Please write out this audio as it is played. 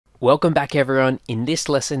Welcome back everyone. In this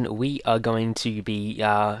lesson we are going to be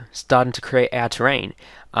starting to create our terrain.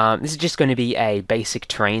 This is just going to be a basic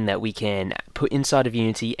terrain that we can put inside of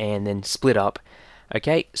Unity and then split up.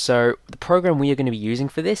 Okay, so the program we are going to be using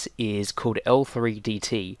for this is called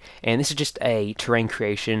L3DT, and this is just a terrain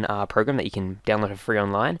creation program that you can download for free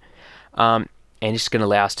online. And it's just going to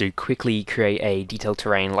allow us to quickly create a detailed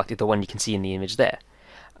terrain like the one you can see in the image there.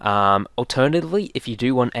 Alternatively, if you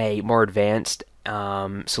do want a more advanced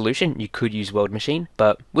solution, you could use World Machine,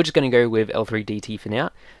 but we're just going to go with L3DT for now.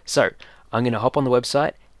 So I'm going to hop on the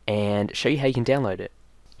website and show you how you can download it.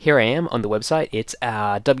 Here I am on the website. It's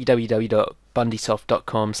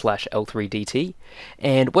www.bundysoft.com/L3DT,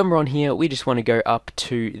 and when we're on here we just want to go up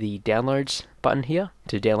to the downloads button here,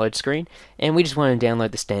 to download screen, and we just want to download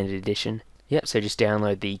the standard edition. Yep, so just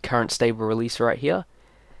download the current stable release right here.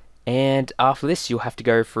 And after this you'll have to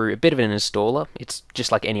go through a bit of an installer. It's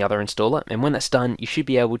just like any other installer, and when that's done you should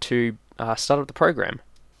be able to start up the program.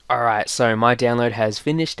 Alright, so my download has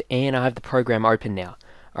finished and I have the program open now.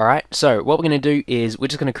 Alright, so what we're going to do is we're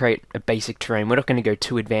just going to create a basic terrain. We're not going to go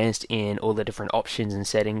too advanced in all the different options and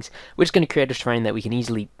settings. We're just going to create a terrain that we can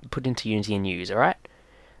easily put into Unity and use. Alright,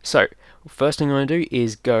 so first thing I'm going to do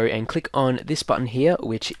is go and click on this button here,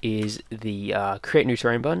 which is the create new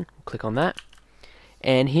terrain button. Click on that.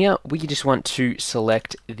 And here we just want to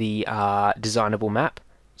select the designable map,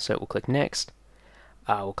 so we'll click next.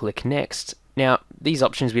 We'll click next. Now these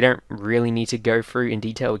options we don't really need to go through in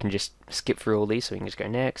detail, we can just skip through all these, so we can just go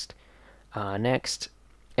next, next.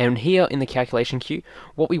 And here in the calculation queue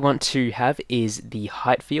what we want to have is the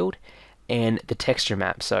height field and the texture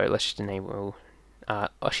map. So let's just enable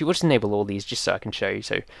actually we'll just enable all these just so I can show you.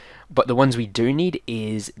 But the ones we do need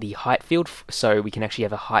is the height field, so we can actually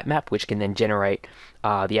have a height map which can then generate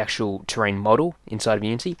the actual terrain model inside of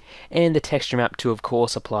Unity, and the texture map to of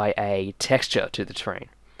course apply a texture to the terrain.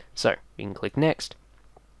 So we can click next,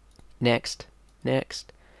 next,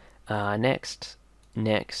 next, next,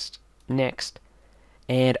 next, next,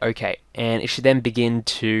 and OK, and it should then begin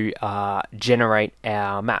to generate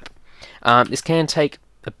our map. This can take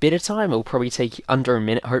a bit of time. It will probably take under a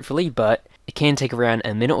minute hopefully, but it can take around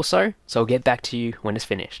a minute or so, so I'll get back to you when it's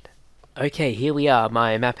finished. Okay, here we are.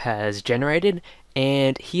 My map has generated,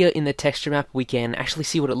 and here in the texture map we can actually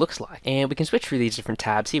see what it looks like, and we can switch through these different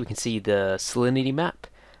tabs. Here we can see the salinity map,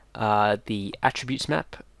 the attributes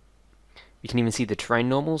map. You can even see the terrain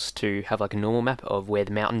normals to have like a normal map of where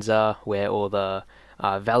the mountains are, where all the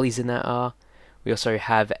valleys in that are. We also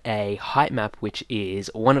have a height map, which is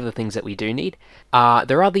one of the things that we do need.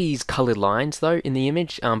 There are these colored lines though in the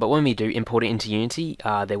image, but when we do import it into Unity,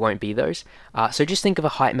 there won't be those. So just think of a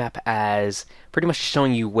height map as pretty much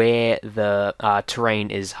showing you where the terrain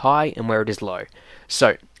is high and where it is low.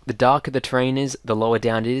 So the darker the terrain is, the lower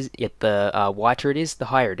down it is, yet the whiter it is, the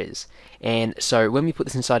higher it is. And so when we put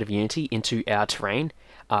this inside of Unity into our terrain,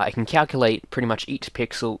 it can calculate pretty much each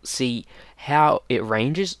pixel, see how it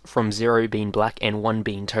ranges from 0 being black and 1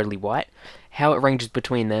 being totally white, how it ranges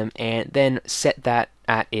between them, and then set that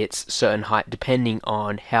at its certain height depending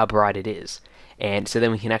on how bright it is. And so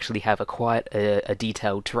then we can actually have quite a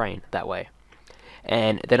detailed terrain that way.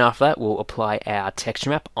 And then after that we'll apply our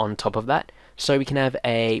texture map on top of that, so we can have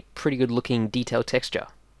a pretty good looking detailed texture.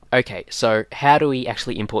 Okay, so how do we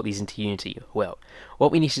actually import these into Unity? Well,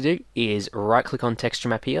 what we need to do is right click on texture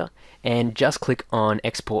map here and just click on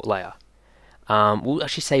export layer. We'll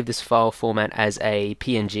actually save this file format as a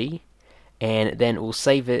PNG, and then we'll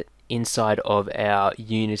save it inside of our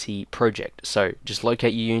Unity project. So just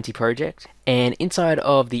locate your Unity project, and inside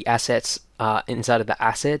of the assets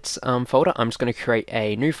folder, I'm just going to create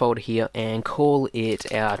a new folder here and call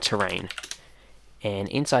it our terrain. And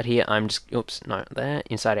inside here,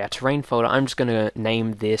 inside our terrain folder, I'm just going to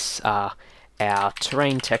name this our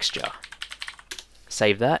terrain texture.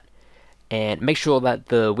 Save that, and make sure that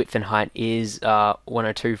the width and height is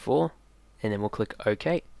 1024, and then we'll click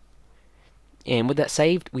OK. And with that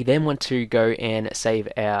saved, we then want to go and save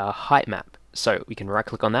our height map. So we can right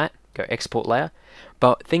click on that, go export layer.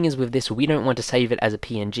 But thing is with this, we don't want to save it as a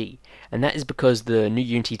PNG, and that is because the new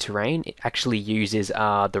Unity terrain, it actually uses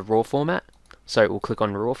the raw format. So we'll click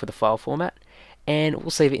on raw for the file format, and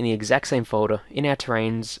we'll save it in the exact same folder in our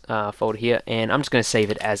terrains folder here, and I'm just going to save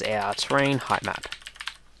it as our terrain height map.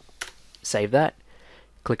 Save that,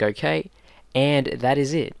 click OK, and that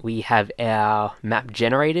is it. We have our map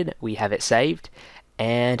generated, we have it saved,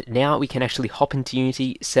 and now we can actually hop into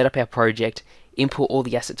Unity, set up our project, import all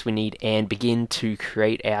the assets we need, and begin to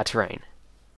create our terrain.